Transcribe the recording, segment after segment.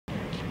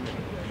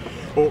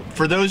Well,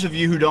 for those of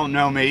you who don't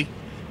know me,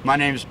 my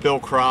name is Bill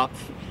Kropf,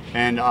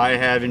 and I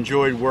have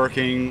enjoyed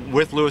working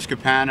with Louis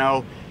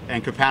Capano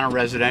and Capano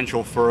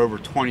Residential for over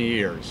 20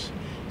 years.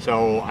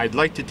 So I'd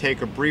like to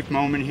take a brief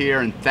moment here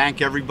and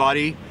thank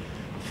everybody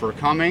for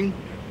coming.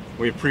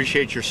 We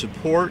appreciate your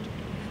support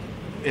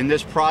in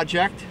this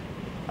project.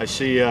 I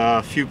see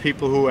a few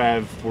people who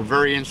were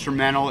very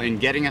instrumental in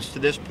getting us to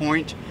this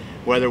point,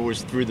 whether it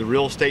was through the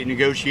real estate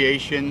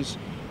negotiations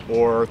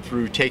or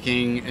through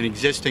taking an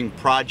existing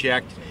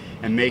project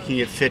and making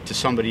it fit to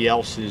somebody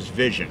else's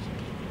vision.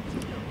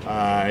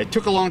 It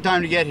took a long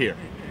time to get here,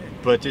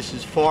 but this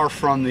is far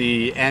from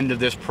the end of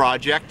this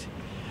project.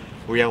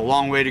 We have a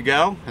long way to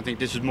go. I think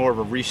this is more of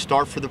a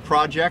restart for the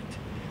project.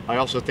 I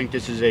also think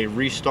this is a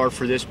restart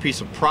for this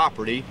piece of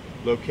property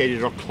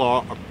located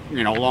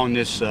along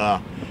this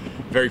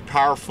very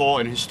powerful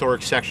and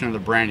historic section of the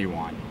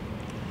Brandywine.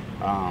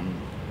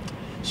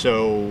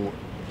 So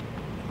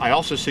I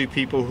also see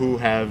people who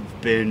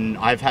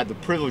I've had the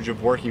privilege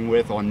of working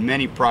with on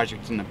many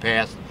projects in the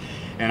past,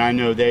 and I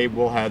know they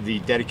will have the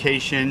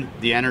dedication,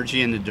 the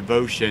energy, and the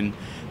devotion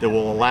that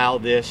will allow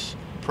this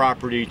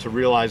property to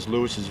realize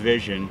Louis's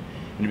vision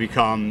and to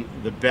become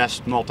the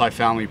best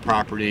multifamily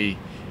property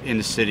in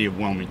the city of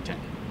Wilmington.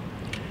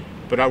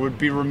 But I would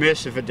be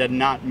remiss if I did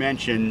not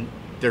mention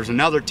there's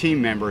another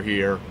team member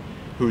here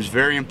who's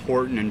very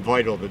important and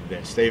vital to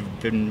this.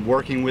 They've been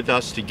working with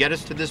us to get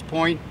us to this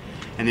point,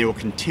 and they will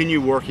continue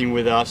working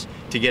with us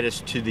to get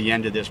us to the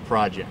end of this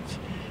project.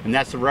 And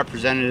that's the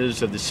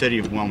representatives of the City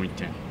of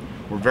Wilmington.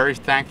 We're very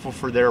thankful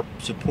for their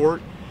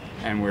support,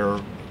 and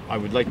I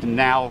would like to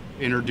now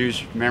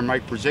introduce Mayor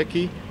Mike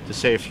Purzycki to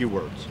say a few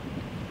words.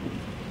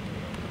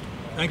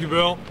 Thank you,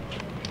 Bill.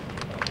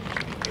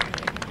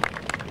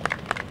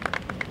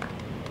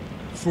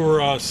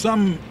 For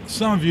some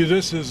of you,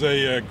 this is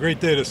a great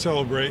day to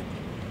celebrate.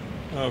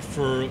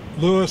 For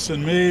Louis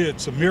and me,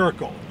 it's a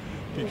miracle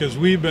because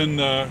we've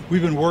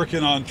been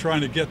working on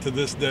trying to get to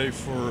this day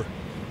for,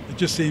 it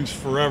just seems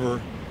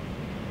forever.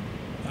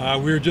 I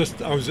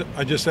just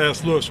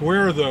asked Louis,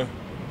 where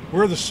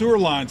are the sewer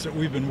lines that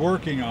we've been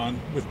working on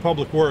with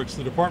Public Works?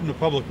 The Department of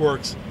Public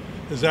Works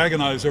has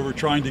agonized over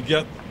trying to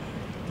get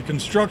the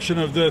construction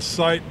of this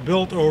site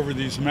built over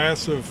these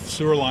massive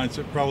sewer lines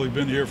that have probably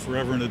been here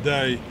forever and a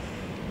day,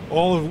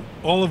 all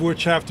of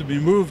which have to be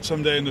moved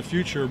someday in the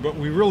future. But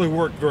we really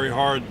worked very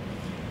hard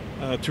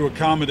to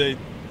accommodate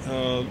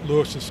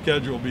Louis's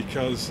schedule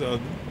because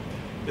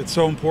it's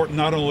so important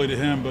not only to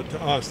him but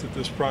to us that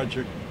this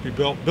project be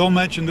built. Bill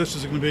mentioned this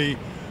is going to be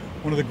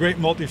one of the great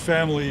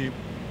multifamily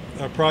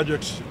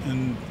projects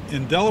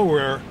in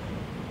Delaware.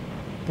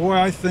 Boy,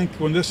 I think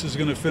when this is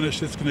going to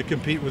finish, it's going to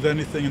compete with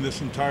anything in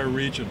this entire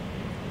region.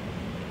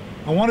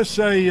 I want to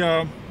say,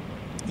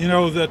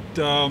 that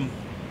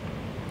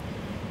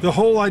the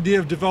whole idea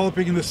of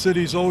developing in the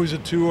city is always a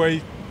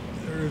two-way,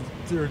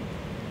 or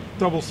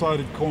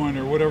double-sided coin,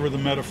 or whatever the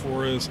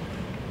metaphor is.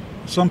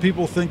 Some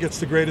people think it's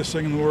the greatest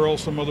thing in the world.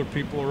 Some other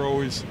people are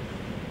always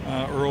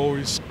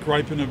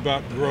griping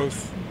about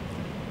growth.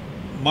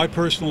 My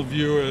personal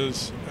view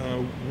is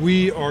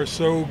we are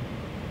so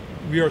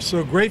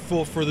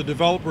grateful for the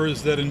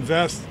developers that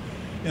invest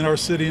in our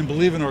city and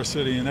believe in our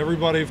city. And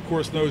everybody, of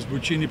course, knows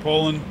Buccini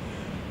Poland.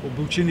 Well,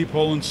 Buccini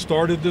Poland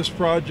started this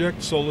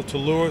project, sold it to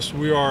Louis.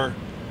 We are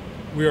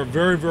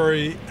very,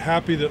 very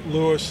happy that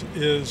Louis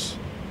is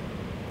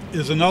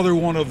another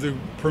one of the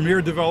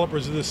premier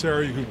developers of this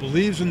area who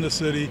believes in the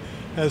city,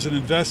 has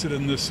invested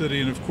in this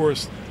city, and of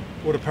course,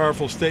 what a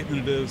powerful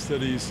statement it is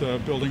that he's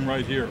building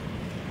right here.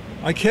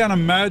 I can't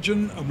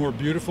imagine a more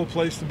beautiful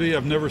place to be.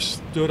 I've never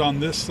stood on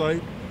this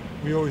site.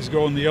 We always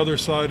go on the other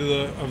side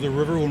of the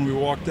river when we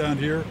walk down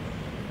here,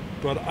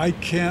 but I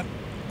can't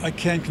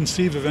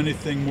conceive of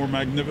anything more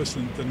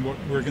magnificent than what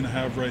we're going to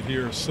have right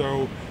here.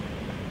 So,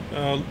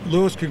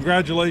 Louis,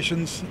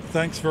 congratulations.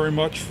 Thanks very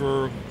much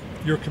for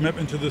your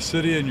commitment to the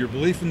city and your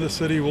belief in the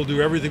city. We'll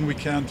do everything we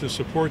can to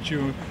support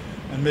you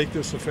and make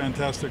this a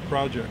fantastic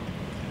project.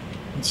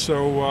 And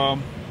so, I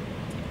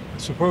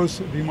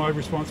suppose it'd be my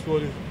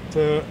responsibility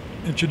to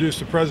introduce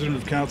the President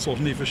of Council,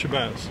 Hanifa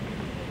Shabazz.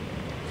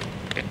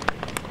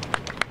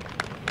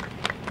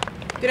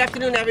 Good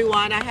afternoon,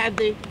 everyone. I have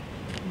the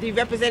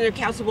representative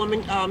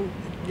Councilwoman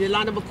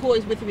Yolanda McCoy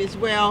is with me as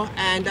well.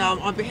 And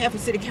on behalf of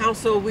City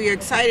Council, we are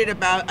excited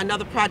about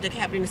another project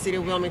happening in the City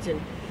of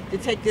Wilmington to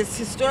take this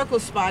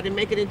historical spot and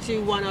make it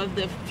into one of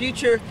the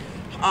future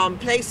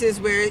places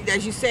where,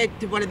 as you said,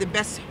 one of the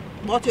best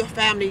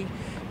multifamily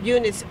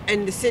units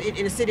in the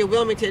city of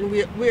Wilmington.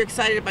 We're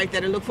excited about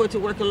that and look forward to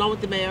working along with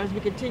the mayor as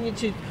we continue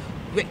to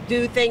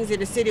do things in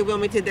the city of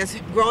Wilmington that's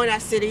growing our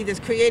city, that's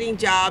creating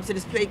jobs, and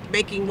is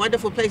making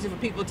wonderful places for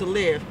people to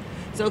live.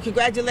 So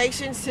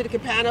congratulations to the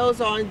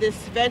Capanos on this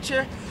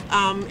venture.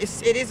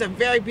 It is a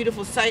very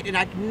beautiful site, and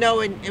I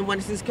know and when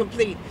this is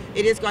complete,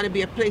 it is going to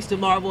be a place to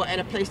marvel and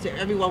a place that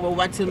everyone will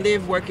want to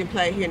live, work, and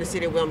play here in the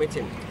city of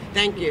Wilmington.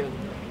 Thank you.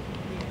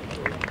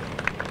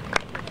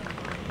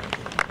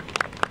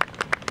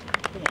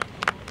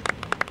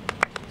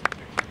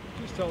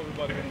 Just tell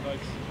everybody what a nice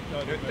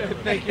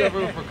Thank you,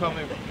 everyone, for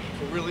coming.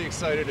 We're really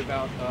excited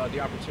about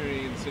the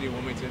opportunity in the City of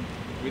Wilmington.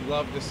 We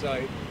love the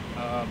site.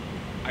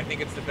 I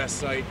think it's the best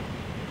site,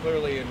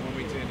 clearly, in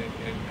Wilmington and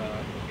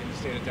in the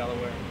state of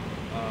Delaware.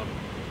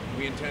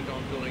 We intend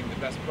on building the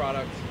best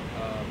product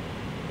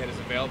that is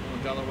available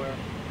in Delaware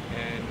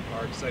and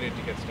are excited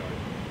to get started.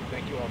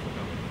 Thank you all for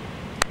coming.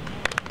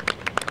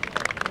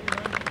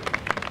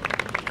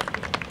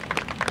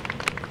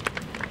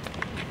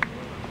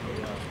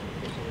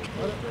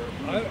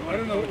 I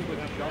don't know.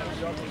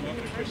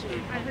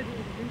 I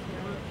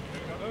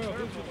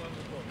heard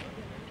you.